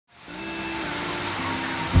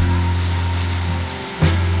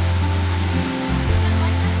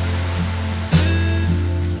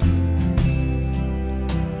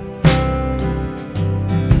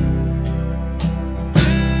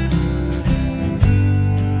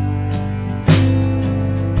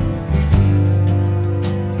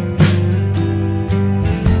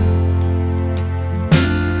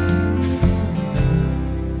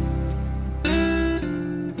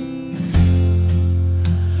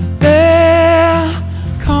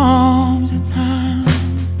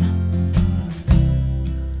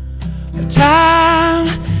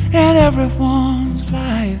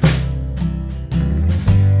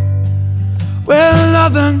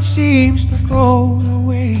goes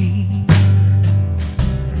away,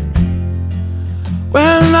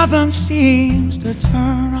 when nothing seems to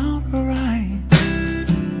turn out right,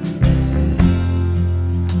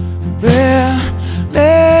 there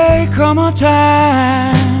may come a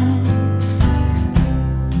time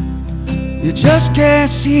you just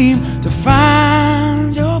can't seem to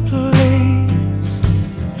find your place.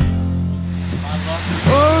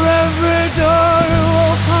 For every door you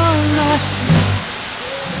open,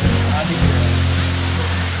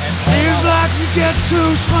 seems like you get to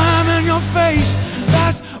slam in your face.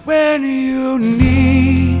 That's when you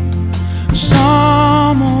need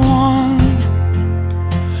someone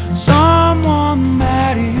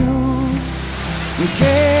that you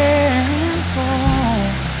can call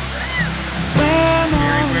when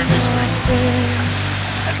all your faith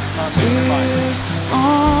is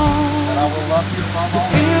on. It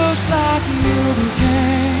feels like you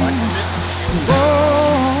can go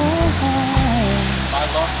home.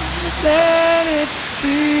 Let it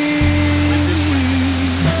be.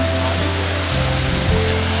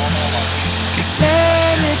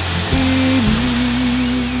 Let it be me.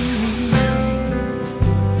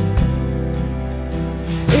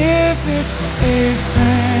 If it's a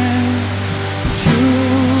friend you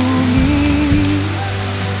need,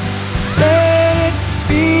 let it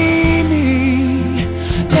be me.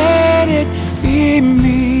 Let it be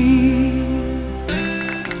me.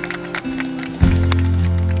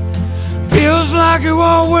 Feels like you're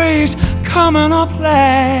always coming up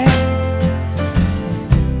last.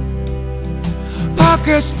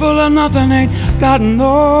 Pockets full of nothing, ain't got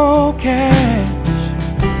no cash.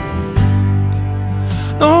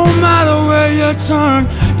 No matter where you turn,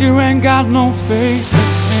 you ain't got no faith to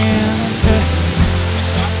stand.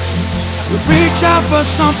 You reach out for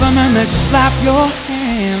something and they slap your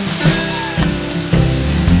hand.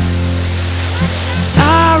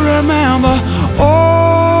 I remember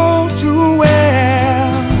all too well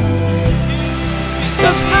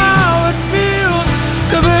just how it feels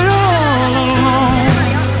to be all alone.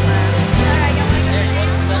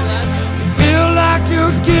 Feel like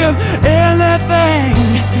you'd give anything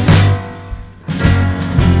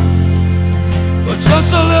for just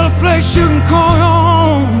a little place you can call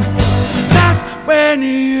home. That's when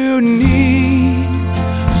you need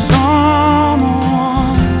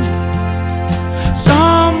someone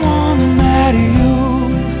that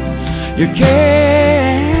you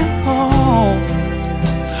can't call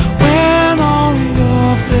when all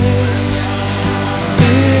your faith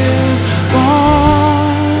is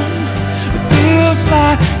gone. It feels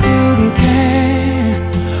like you can't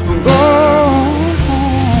go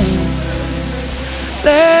home.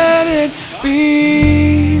 Let it be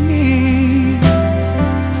me.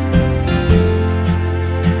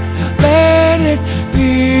 Let it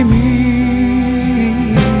be me.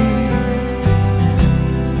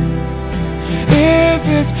 If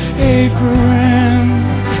it's a friend